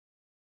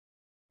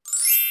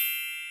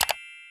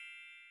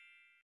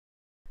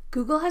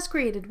Google has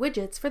created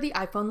widgets for the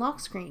iPhone lock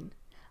screen.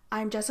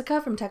 I'm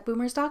Jessica from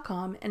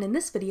techboomers.com, and in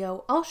this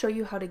video, I'll show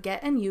you how to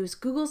get and use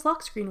Google's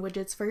lock screen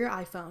widgets for your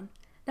iPhone.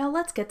 Now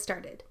let's get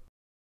started.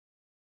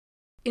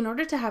 In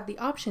order to have the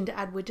option to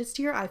add widgets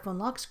to your iPhone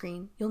lock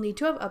screen, you'll need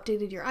to have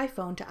updated your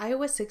iPhone to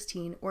iOS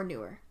 16 or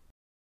newer.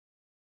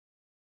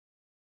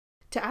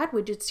 To add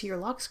widgets to your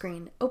lock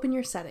screen, open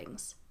your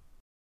settings.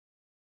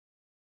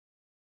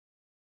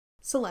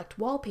 Select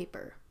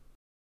Wallpaper.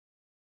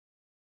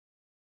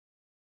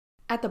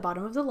 At the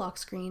bottom of the lock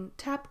screen,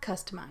 tap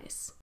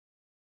Customize.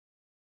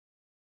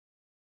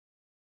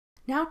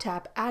 Now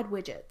tap Add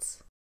Widgets.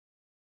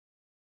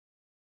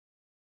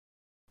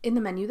 In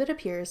the menu that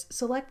appears,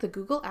 select the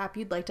Google app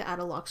you'd like to add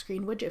a lock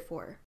screen widget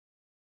for.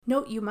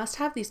 Note you must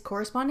have these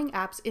corresponding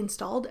apps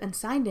installed and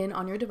signed in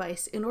on your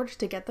device in order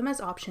to get them as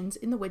options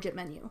in the widget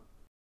menu.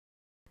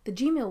 The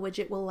Gmail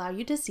widget will allow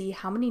you to see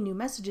how many new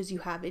messages you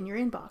have in your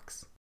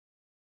inbox.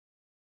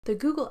 The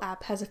Google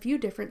app has a few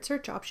different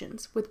search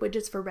options, with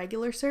widgets for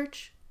regular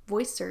search,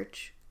 voice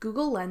search,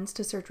 Google Lens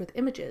to search with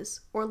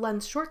images, or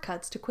Lens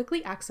shortcuts to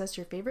quickly access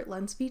your favorite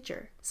Lens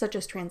feature, such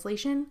as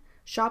translation,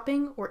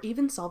 shopping, or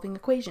even solving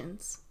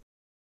equations.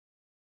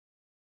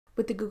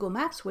 With the Google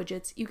Maps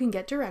widgets, you can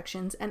get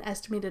directions and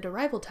estimated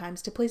arrival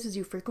times to places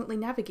you frequently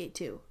navigate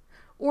to,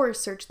 or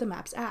search the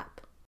Maps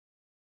app.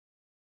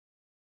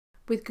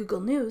 With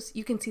Google News,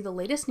 you can see the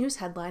latest news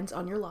headlines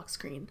on your lock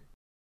screen.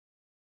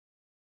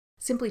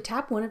 Simply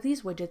tap one of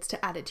these widgets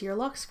to add it to your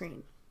lock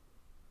screen.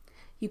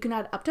 You can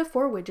add up to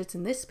 4 widgets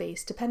in this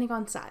space depending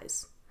on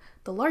size.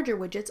 The larger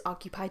widgets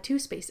occupy 2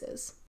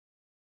 spaces.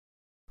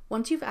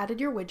 Once you've added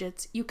your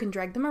widgets, you can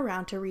drag them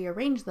around to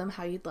rearrange them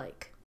how you'd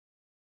like.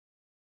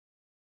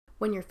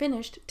 When you're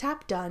finished,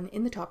 tap Done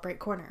in the top right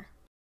corner.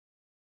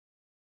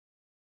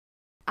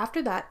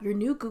 After that, your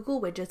new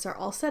Google widgets are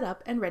all set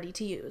up and ready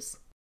to use.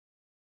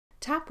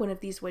 Tap one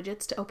of these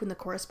widgets to open the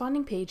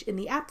corresponding page in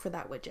the app for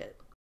that widget.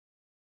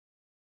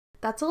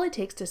 That's all it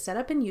takes to set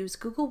up and use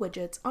Google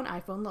widgets on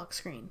iPhone lock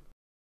screen.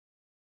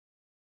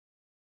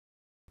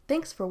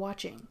 Thanks for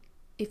watching.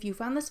 If you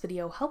found this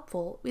video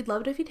helpful, we'd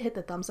love it if you'd hit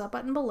the thumbs up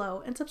button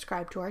below and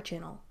subscribe to our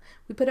channel.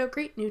 We put out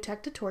great new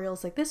tech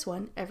tutorials like this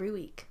one every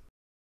week.